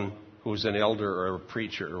as one who's an elder or a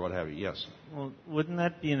preacher or what have you. Yes? Well, wouldn't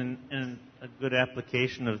that be a good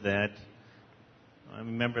application of that? I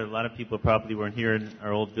remember a lot of people probably weren't here in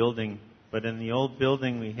our old building, but in the old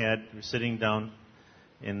building we were sitting down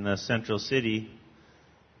in the central city,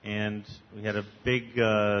 and we had a big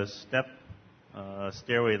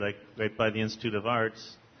stairway like right by the Institute of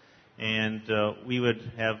Arts, and we would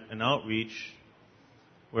have an outreach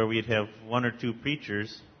where we'd have one or two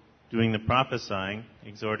preachers doing the prophesying,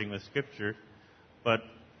 exhorting with Scripture, but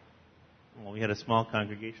we had a small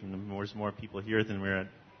congregation. There was more people here than we were at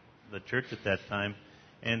the church at that time.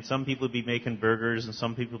 And some people would be making burgers, and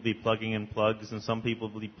some people would be plugging in plugs, and some people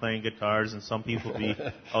would be playing guitars, and some people would be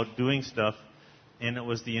out doing stuff. And it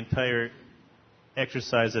was the entire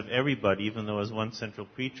exercise of everybody, even though it was one central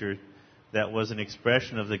preacher, that was an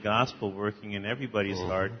expression of the gospel working in everybody's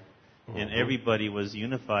heart. And everybody was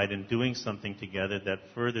unified in doing something together that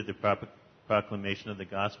furthered the proclamation of the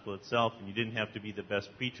gospel itself. And you didn't have to be the best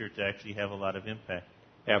preacher to actually have a lot of impact.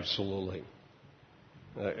 Absolutely.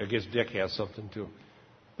 I guess Dick has something too.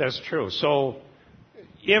 That's true. So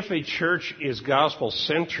if a church is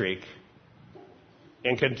gospel-centric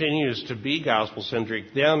and continues to be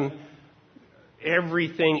gospel-centric, then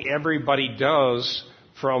everything everybody does,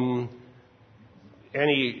 from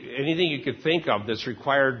anything you could think of that's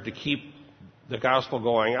required to keep the gospel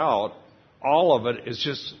going out, all of it is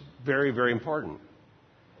just very, very important.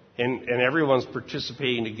 And everyone's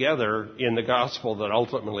participating together in the gospel that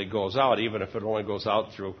ultimately goes out, even if it only goes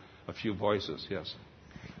out through a few voices. Yes?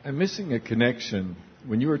 I'm missing a connection.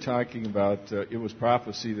 When you were talking about it was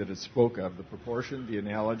prophecy that it spoke of, the proportion, the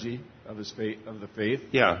analogy of the faith.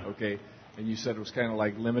 Yeah. Okay. And you said it was kind of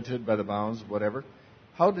like limited by the bounds, whatever.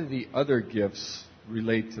 How do the other gifts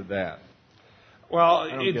relate to that? Well,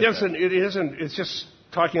 it doesn't. It isn't. It's just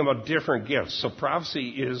talking about different gifts. So prophecy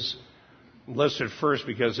is listed first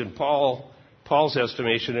because in Paul's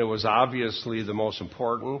estimation, it was obviously the most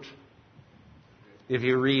important. If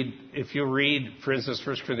you read, for instance,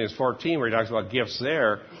 1 Corinthians 14, where he talks about gifts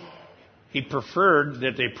there, he preferred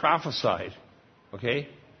that they prophesied. Okay?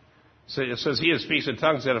 So it says he that speaks in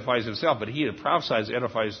tongues edifies himself, but he that prophesies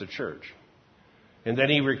edifies the church. And then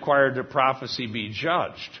he required that prophecy be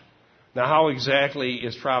judged. Now, how exactly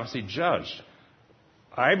is prophecy judged?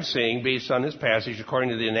 I'm saying, based on this passage, according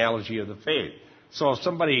to the analogy of the faith. So if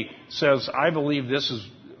somebody says, I believe this is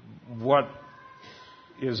what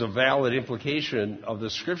is a valid implication of the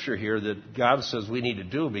Scripture here that God says we need to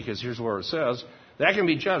do, because here's where it says, that can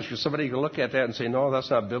be judged, because somebody can look at that and say, no,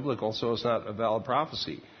 that's not biblical, so it's not a valid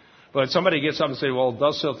prophecy. But somebody gets up and say, well,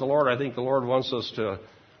 thus saith the Lord, I think the Lord wants us to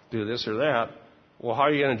do this or that. Well, how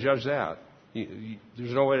are you going to judge that?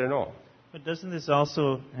 There's no way to know. But doesn't this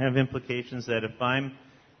also have implications that if I'm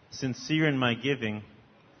sincere in my giving,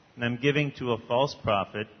 and I'm giving to a false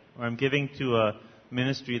prophet, or I'm giving to a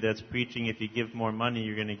ministry that's preaching if you give more money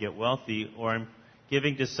you're going to get wealthy, or I'm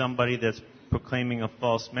giving to somebody that's proclaiming a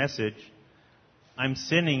false message, I'm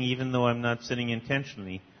sinning even though I'm not sinning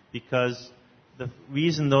intentionally. Because the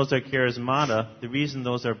reason those are charismata, the reason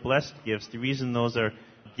those are blessed gifts, the reason those are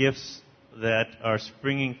gifts that are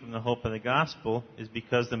springing from the hope of the gospel is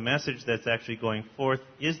because the message that's actually going forth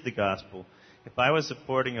is the gospel. If I was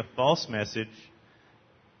supporting a false message,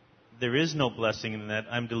 there is no blessing in that.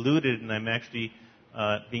 I'm deluded and I'm actually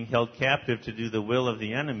being held captive to do the will of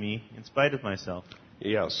the enemy in spite of myself.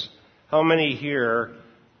 Yes. How many here,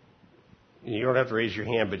 you don't have to raise your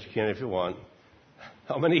hand, but you can if you want.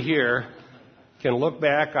 How many here can look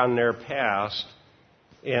back on their past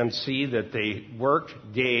and see that they worked,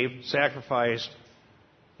 gave, sacrificed,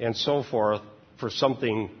 and so forth for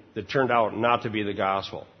something that turned out not to be the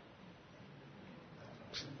gospel.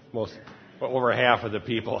 Over half of the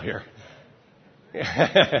people here.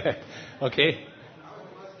 Okay?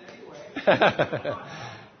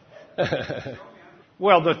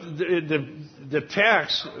 Well, the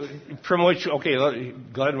text from which, okay,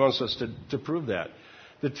 Glenn wants us to prove that.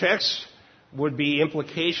 The text would be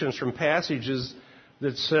implications from passages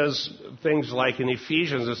that says things like in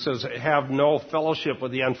Ephesians, it says, have no fellowship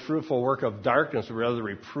with the unfruitful work of darkness, but rather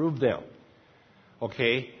reprove them.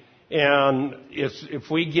 Okay? And if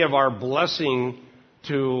we give our blessing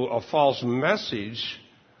to a false message,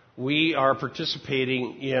 we are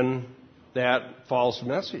participating in that false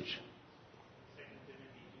message.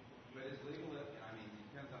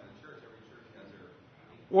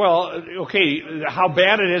 Well, okay, how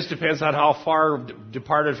bad it is depends on how far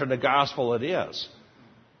departed from the gospel it is.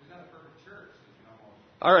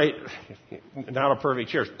 All right, not a perfect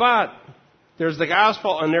church. But there's the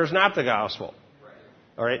gospel and there's not the gospel.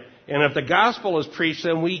 All right? And if the gospel is preached,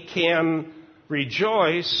 then we can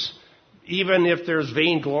rejoice even if there's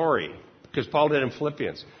vainglory, because Paul did in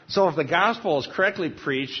Philippians. So if the gospel is correctly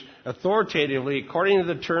preached, authoritatively, according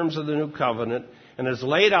to the terms of the new covenant, and is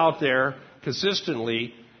laid out there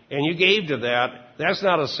consistently, and you gave to that, that's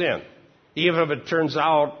not a sin. Even if it turns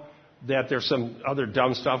out that there's some other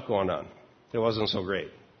dumb stuff going on. It wasn't so great.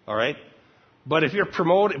 All right? But if you're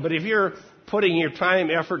putting your time,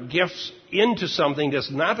 effort, gifts into something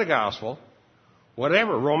that's not the gospel,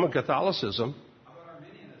 whatever, Roman Catholicism. How about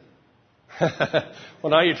Arminianism?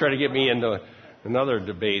 Well, now you're trying to get me into another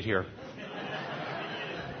debate here.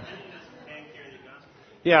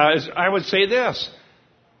 Yeah, I would say this.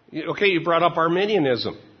 Okay, you brought up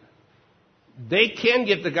Arminianism. They can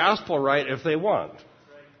get the gospel right if they want.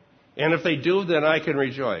 And if they do, then I can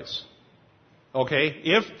rejoice. Okay?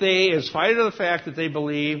 If they, in spite of the fact that they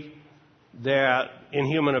believe that in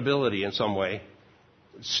human ability in some way,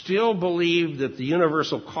 still believe that the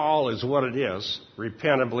universal call is what it is,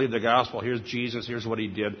 repent and believe the gospel, here's Jesus, here's what he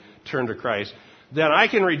did, turn to Christ, then I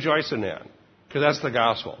can rejoice in that, because that's the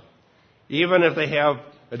gospel. Even if they have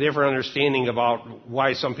a different understanding about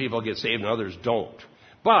why some people get saved and others don't.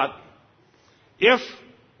 But if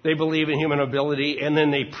they believe in human ability and then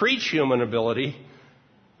they preach human ability,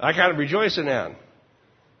 I kind of rejoice in that.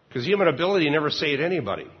 Because human ability never saved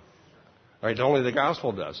anybody. Right? Only the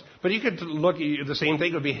gospel does. But you could look, the same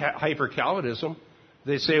thing would be hyper-Calvinism.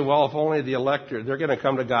 They say, well, if only the elect, they're going to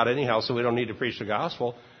come to God anyhow, so we don't need to preach the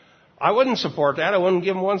gospel. I wouldn't support that. I wouldn't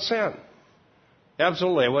give them 1 cent.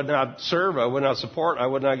 Absolutely. I would not serve. I would not support. I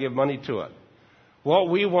would not give money to it. What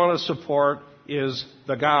we want to support is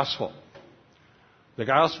the gospel. The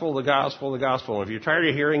gospel, the gospel, the gospel. And if you're tired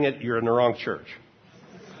of hearing it, you're in the wrong church.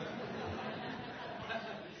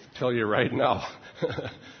 Tell you right now.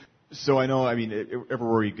 So I know,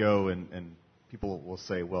 everywhere you go and people will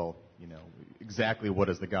say, well, exactly what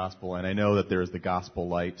is the gospel? And I know that there's the gospel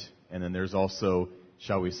light, and then there's also,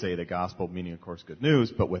 shall we say, the gospel, meaning, of course, good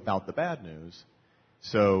news, but without the bad news.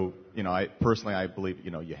 So, I believe,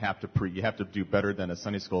 you have to do better than a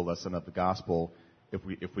Sunday school lesson of the gospel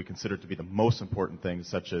if we consider it to be the most important thing,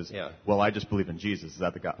 such as, well, I just believe in Jesus. Is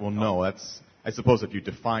that the gospel? Well, no, I suppose if you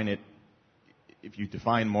define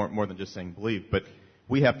more than just saying believe, but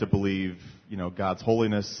we have to believe, God's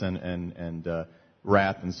holiness and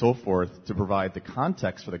wrath and so forth to provide the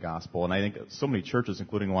context for the gospel. And I think so many churches,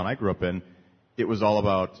 including the one I grew up in, it was all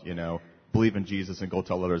about, believe in Jesus and go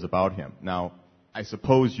tell others about him. Now, I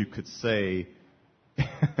suppose you could say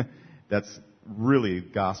that's really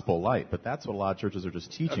gospel light, but that's what a lot of churches are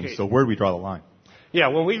just teaching. Okay. So where do we draw the line? Yeah,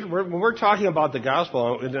 when we're talking about the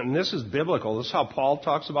gospel, and this is biblical, this is how Paul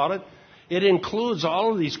talks about it, it includes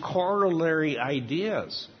all of these corollary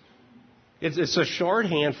ideas. It's a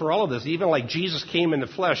shorthand for all of this. Even like Jesus came in the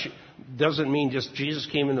flesh doesn't mean just Jesus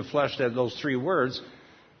came in the flesh, that those 3 words.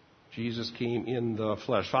 Jesus came in the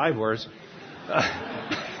flesh, 5 words.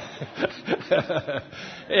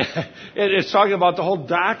 It's talking about the whole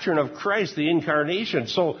doctrine of Christ, the incarnation.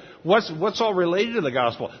 So what's all related to the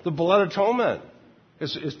gospel? The blood atonement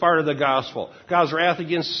is part of the gospel. God's wrath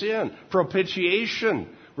against sin, propitiation,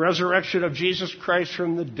 resurrection of Jesus Christ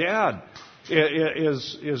from the dead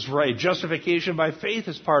is right. Justification by faith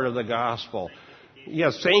is part of the gospel.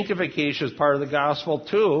 Yes, sanctification is part of the gospel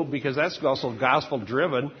too, because that's also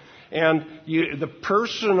gospel-driven. And the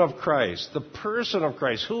person of Christ,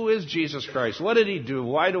 who is Jesus Christ? What did he do?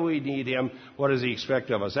 Why do we need him? What does he expect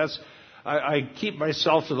of us? I keep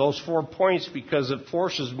myself to those 4 points because it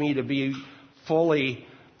forces me to be fully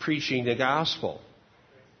preaching the gospel.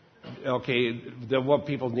 okay, what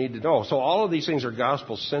people need to know. So all of these things are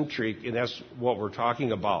gospel-centric, and that's what we're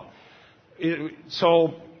talking about.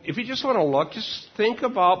 So if you just want to look, just think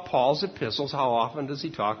about Paul's epistles. How often does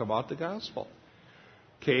he talk about the gospel?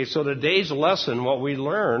 Okay, so today's lesson, what we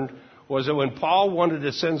learned was that when Paul wanted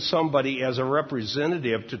to send somebody as a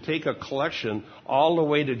representative to take a collection all the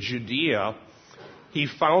way to Judea, he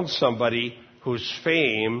found somebody whose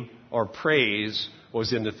fame or praise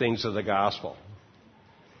was in the things of the gospel.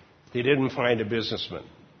 He didn't find a businessman.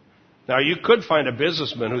 Now, you could find a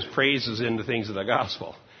businessman whose praise is in the things of the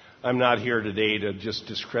gospel. I'm not here today to just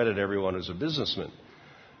discredit everyone who's a businessman.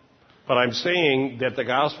 But I'm saying that the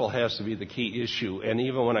gospel has to be the key issue. And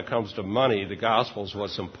even when it comes to money, the gospel is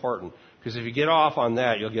what's important. Because if you get off on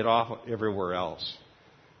that, you'll get off everywhere else.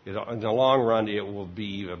 In the long run, it will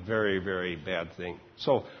be a very, very bad thing.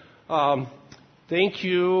 So, thank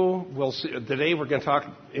you. We'll see. Today we're going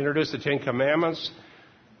to introduce the Ten Commandments.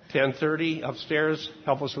 10:30 upstairs.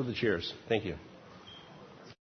 Help us with the cheers. Thank you.